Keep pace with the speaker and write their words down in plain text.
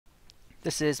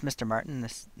This is Mr. Martin.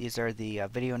 These are the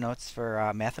video notes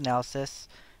for math analysis,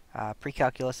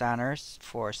 pre-calculus honors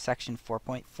for section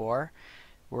 4.4.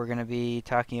 We're going to be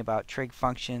talking about trig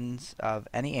functions of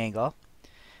any angle.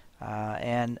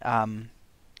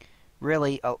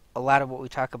 Really a lot of what we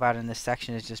talk about in this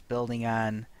section is just building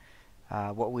on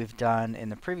what we've done in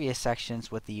the previous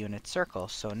sections with the unit circle.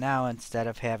 So now instead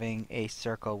of having a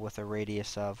circle with a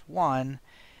radius of 1,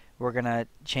 we're going to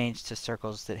change to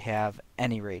circles that have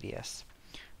any radius.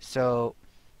 So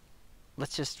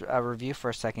let's just review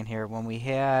for a second here. When we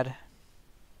had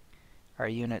our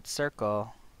unit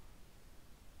circle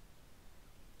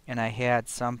and I had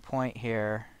some point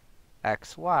here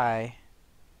xy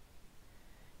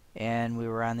and we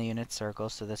were on the unit circle,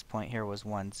 so this point here was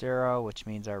 1, 0, which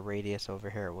means our radius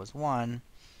over here was 1.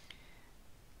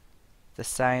 The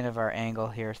sine of our angle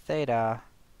here, theta,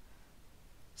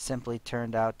 simply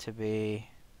turned out to be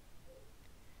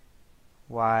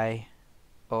y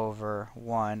over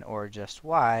 1, or just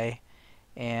y,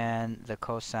 and the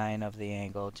cosine of the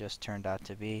angle just turned out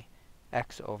to be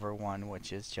x over 1,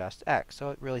 which is just x. So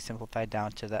it really simplified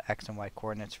down to the x and y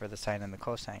coordinates for the sine and the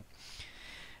cosine.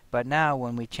 But now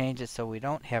when we change it so we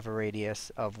don't have a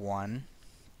radius of 1,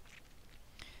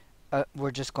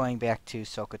 we're just going back to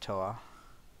SOHCAHTOA.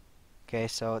 Okay,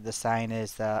 so the sine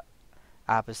is the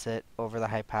opposite over the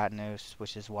hypotenuse,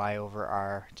 which is y over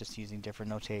r, just using different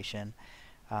notation.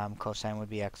 Cosine would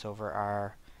be x over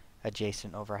r,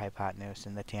 adjacent over hypotenuse,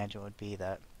 and the tangent would be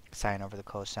the sine over the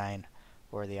cosine,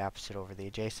 or the opposite over the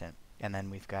adjacent. And then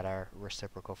we've got our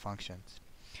reciprocal functions.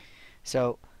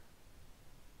 So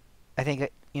I think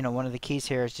one of the keys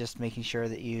here is just making sure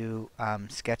that you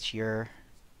sketch your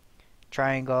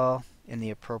triangle in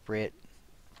the appropriate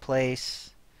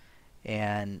place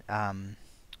and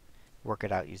work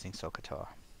it out using SOHCAHTOA.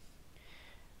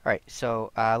 Alright,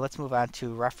 so let's move on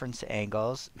to reference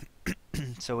angles.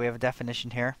 So we have a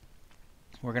definition here.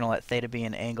 We're going to let theta be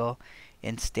an angle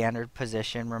in standard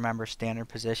position. Remember, standard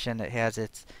position, it has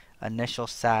its initial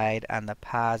side on the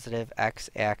positive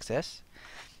x-axis.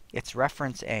 Its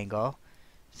reference angle,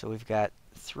 so we've got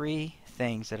three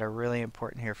things that are really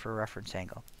important here for reference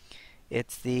angle.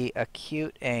 It's the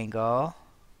acute angle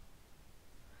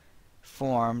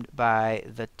formed by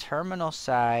the terminal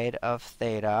side of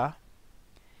theta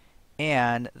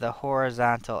and the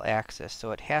horizontal axis.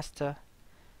 So it has to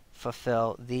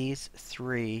fulfill these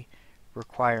three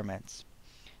requirements.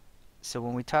 So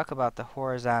when we talk about the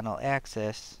horizontal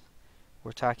axis,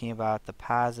 we're talking about the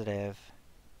positive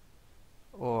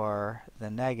or the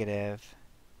negative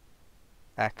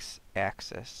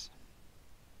x-axis.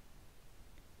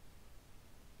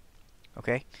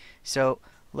 Okay, so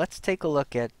let's take a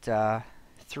look at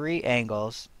three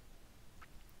angles.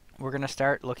 We're going to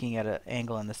start looking at an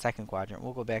angle in the second quadrant.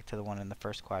 We'll go back to the one in the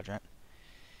first quadrant.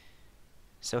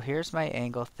 So here's my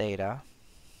angle theta.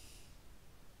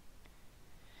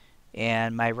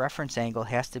 And my reference angle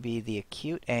has to be the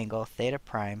acute angle theta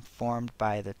prime formed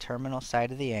by the terminal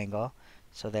side of the angle.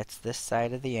 So that's this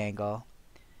side of the angle.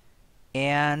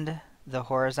 And the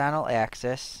horizontal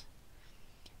axis.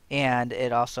 And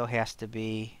it also has to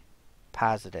be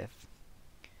positive.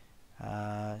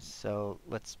 So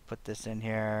let's put this in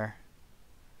here.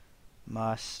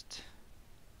 Must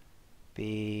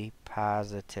be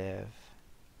positive.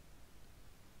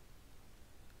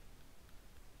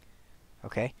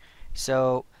 Okay,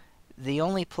 so the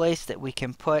only place that we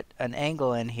can put an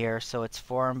angle in here so it's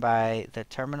formed by the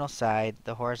terminal side,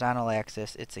 the horizontal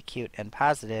axis, it's acute and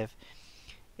positive,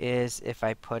 is if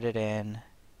I put it in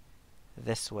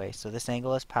this way. So this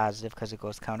angle is positive because it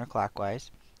goes counterclockwise.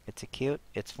 It's acute,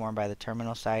 it's formed by the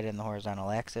terminal side and the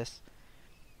horizontal axis.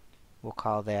 We'll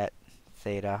call that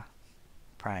theta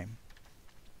prime.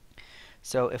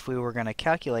 So if we were going to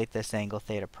calculate this angle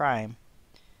theta prime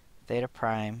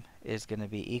is going to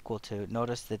be equal to,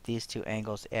 notice that these two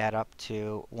angles add up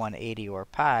to 180 or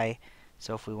pi,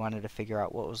 so if we wanted to figure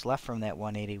out what was left from that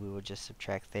 180, we would just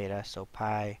subtract theta, so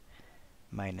pi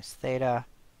minus theta,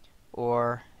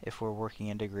 or if we're working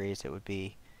in degrees, it would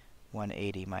be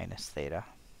 180 minus theta.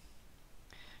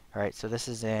 Alright, so this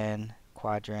is in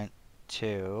quadrant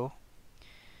 2.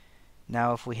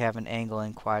 Now if we have an angle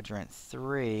in quadrant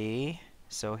 3,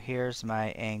 so here's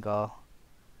my angle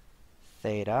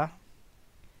theta.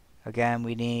 Again,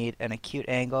 we need an acute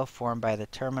angle formed by the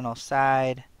terminal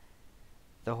side,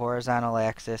 the horizontal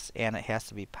axis, and it has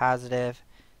to be positive.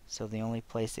 So the only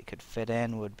place it could fit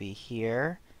in would be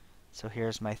here. So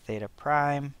here's my theta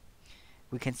prime.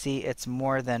 We can see it's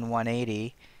more than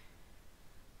 180.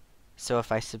 So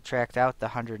if I subtract out the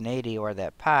 180 or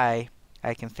that pi,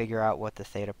 I can figure out what the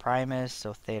theta prime is.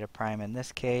 So theta prime in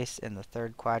this case, in the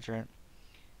third quadrant,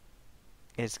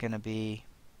 is going to be,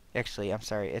 actually, I'm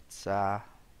sorry, it's, yeah,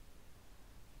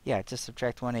 just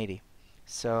subtract 180.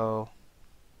 So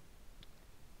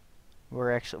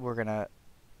we're going to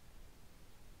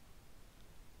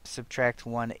subtract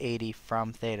 180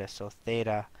 from theta. So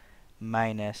theta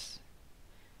minus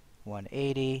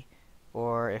 180,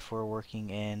 or if we're working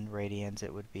in radians,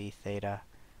 it would be theta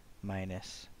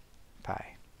minus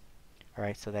pi.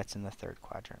 Alright, so that's in the third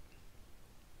quadrant.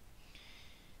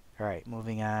 Alright,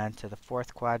 moving on to the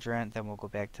fourth quadrant, then we'll go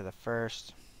back to the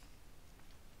first.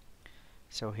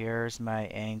 So here's my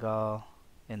angle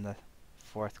in the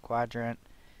fourth quadrant.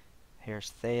 Here's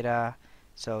theta.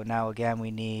 So now again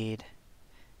we need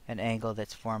an angle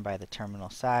that's formed by the terminal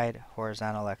side,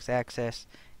 horizontal x-axis.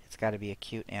 It's got to be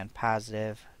acute and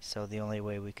positive. So the only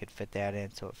way we could fit that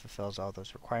in so it fulfills all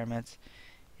those requirements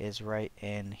is right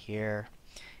in here.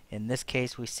 In this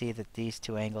case, we see that these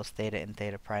two angles, theta and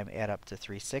theta prime, add up to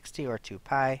 360 or 2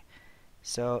 pi.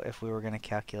 So if we were going to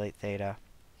calculate theta,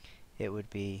 it would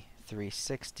be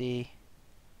 360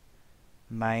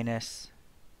 minus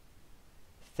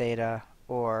theta,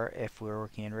 or if we were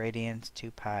working in radians,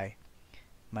 2 pi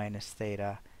minus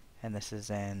theta, and this is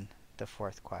in the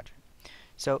fourth quadrant.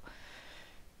 So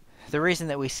the reason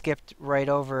that we skipped right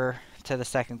over to the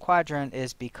second quadrant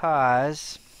is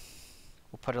because,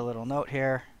 we'll put a little note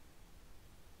here,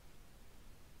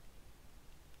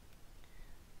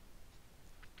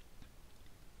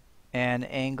 an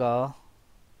angle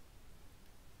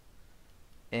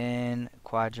in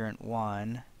quadrant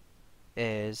 1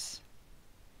 is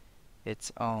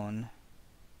its own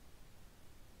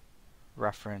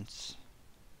reference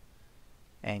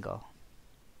angle.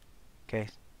 Okay,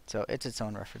 so it's its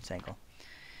own reference angle.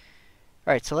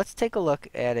 Alright, so let's take a look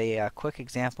at a quick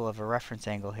example of a reference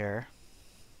angle here.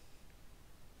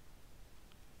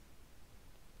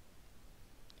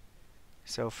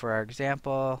 So for our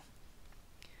example,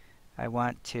 I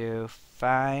want to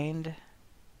find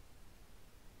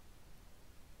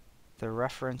the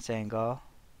reference angle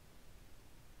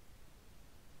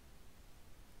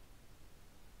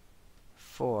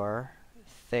for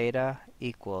theta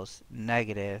equals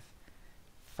negative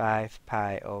 5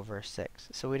 pi over 6.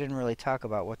 So we didn't really talk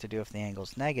about what to do if the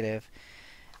angle's negative,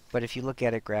 but if you look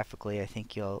at it graphically, I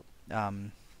think you'll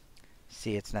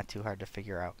see it's not too hard to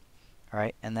figure out.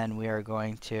 Alright, and then we are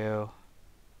going to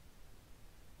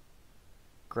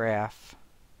graph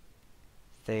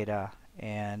theta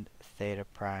and theta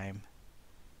prime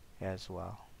as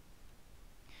well.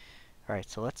 Alright,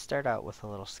 so let's start out with a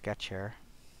little sketch here.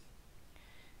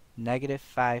 Negative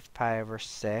 5 pi over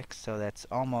 6, so that's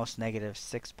almost negative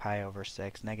 6 pi over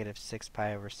 6. Negative 6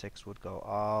 pi over 6 would go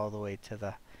all the way to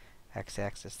the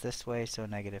x-axis this way, so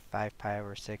negative 5 pi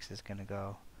over 6 is going to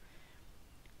go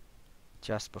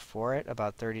just before it,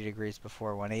 about 30 degrees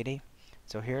before 180.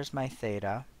 So here's my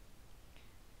theta.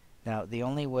 Now the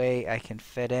only way I can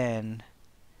fit in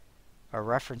a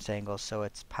reference angle so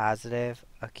it's positive,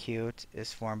 acute,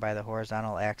 is formed by the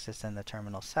horizontal axis and the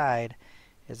terminal side,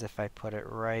 is if I put it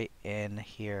right in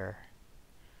here.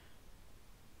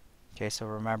 Okay, so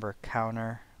remember,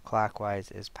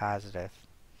 counterclockwise is positive.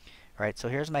 Alright, so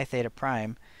here's my theta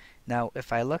prime. Now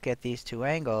if I look at these two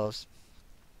angles,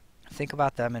 think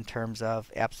about them in terms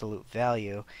of absolute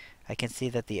value. I can see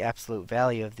that the absolute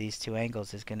value of these two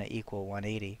angles is going to equal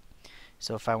 180.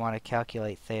 So if I want to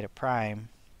calculate theta prime,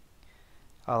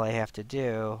 all I have to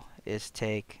do is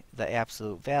take the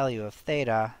absolute value of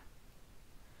theta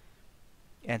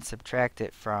and subtract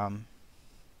it from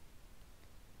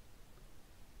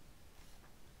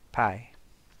pi.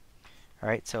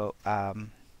 Alright, so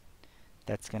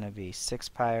that's going to be 6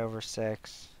 pi over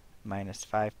 6 minus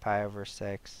 5 pi over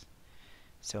 6.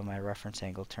 So my reference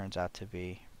angle turns out to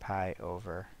be pi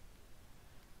over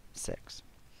 6.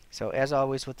 So as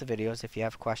always with the videos, if you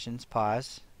have questions,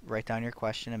 pause, write down your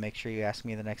question, and make sure you ask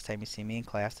me the next time you see me in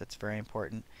class. That's very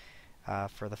important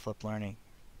for the flipped learning.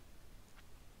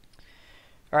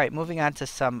 Alright, moving on to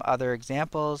some other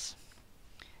examples.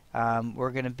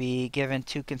 We're going to be given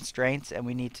two constraints, and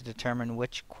we need to determine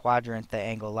which quadrant the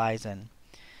angle lies in.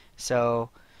 So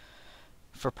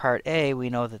for part A, we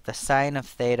know that the sine of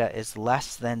theta is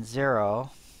less than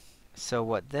 0. So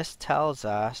what this tells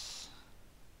us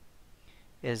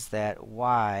is that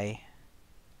y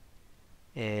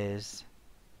is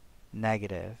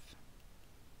negative.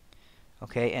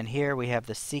 Okay, and here we have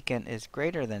the secant is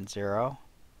greater than 0.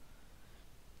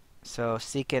 So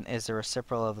secant is the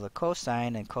reciprocal of the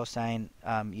cosine, and cosine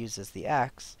uses the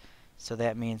x. So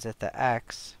that means that the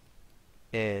x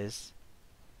is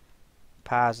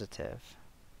positive.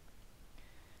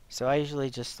 So I usually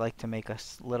just like to make a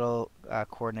little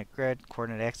coordinate grid,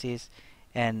 coordinate axes,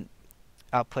 and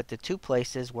I'll put the two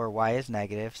places where y is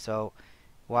negative. So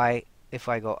y, if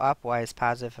I go up, y is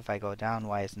positive. If I go down,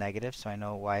 y is negative. So I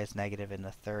know y is negative in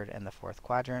the third and the fourth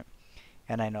quadrant.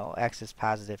 And I know x is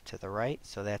positive to the right,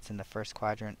 so that's in the first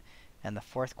quadrant and the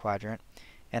fourth quadrant.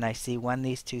 And I see when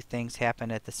these two things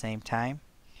happen at the same time.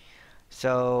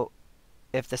 So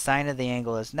if the sine of the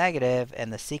angle is negative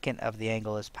and the secant of the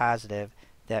angle is positive,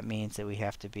 that means that we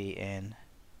have to be in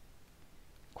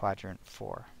quadrant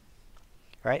 4.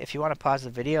 Right? If you want to pause the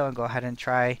video and go ahead and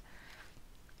try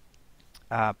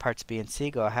parts B and C,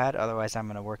 go ahead. Otherwise, I'm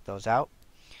going to work those out.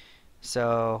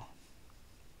 So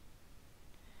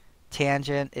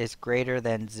tangent is greater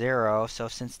than 0. So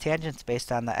since tangent's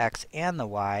based on the x and the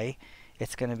y,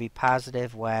 it's going to be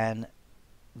positive when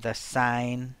the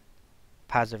sine,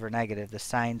 positive or negative, the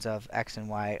sines of x and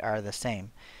y are the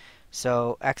same.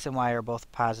 So x and y are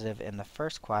both positive in the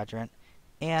first quadrant,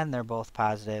 and they're both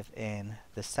positive in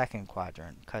the second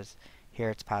quadrant, because here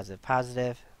it's positive,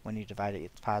 positive. When you divide it,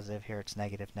 it's positive. Here it's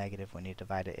negative, negative. When you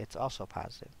divide it, it's also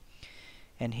positive.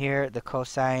 And here the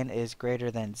cosine is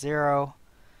greater than 0.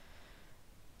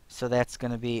 So that's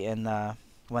going to be in the,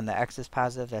 when the x is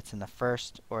positive, that's in the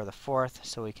first or the fourth.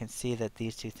 So we can see that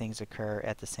these two things occur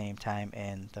at the same time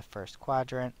in the first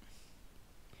quadrant.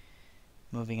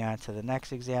 Moving on to the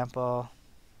next example.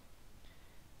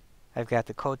 I've got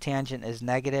the cotangent is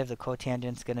negative. The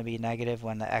cotangent is going to be negative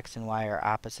when the x and y are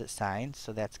opposite signs.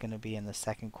 So that's going to be in the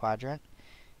second quadrant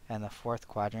and the fourth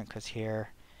quadrant, because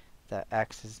here the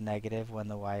x is negative when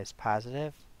the y is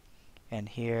positive. And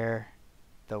here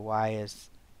the y is,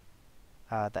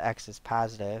 the x is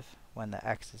positive when the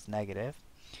x is negative.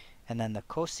 And then the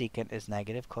cosecant is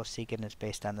negative. Cosecant is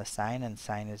based on the sine, and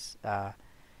sine is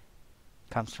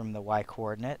comes from the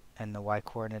y-coordinate, and the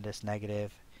y-coordinate is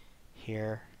negative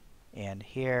here and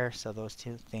here, so those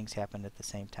two things happened at the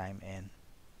same time in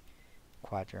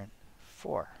quadrant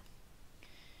 4.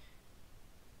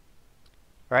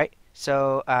 Right?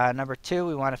 So number 2,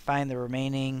 we want to find the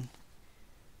remaining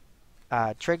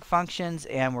trig functions,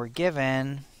 and we're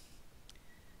given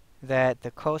that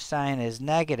the cosine is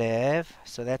negative,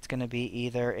 so that's going to be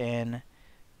either in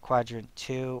quadrant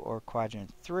 2 or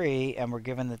quadrant 3, and we're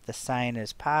given that the sine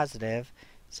is positive,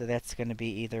 so that's going to be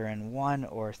either in 1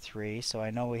 or 3. So I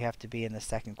know we have to be in the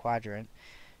second quadrant.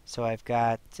 So I've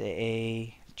got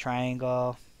a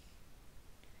triangle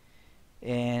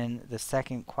in the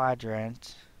second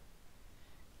quadrant.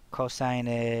 Cosine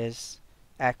is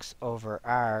x over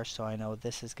r, so I know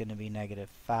this is going to be negative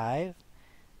 5.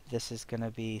 This is going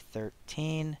to be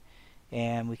 13,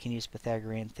 and we can use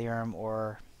Pythagorean theorem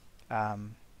or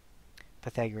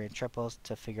Pythagorean triples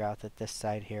to figure out that this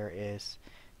side here is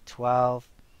 12.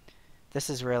 This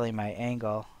is really my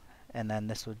angle, and then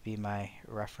this would be my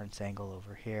reference angle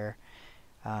over here.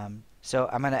 So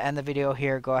I'm going to end the video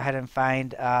here. Go ahead and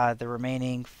find the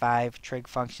remaining 5 trig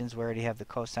functions. We already have the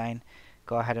cosine.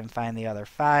 Go ahead and find the other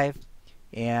 5,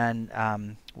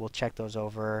 and we'll check those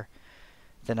over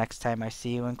the next time I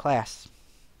see you in class.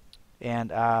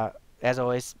 And as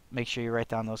always, make sure you write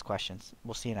down those questions.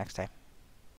 We'll see you next time.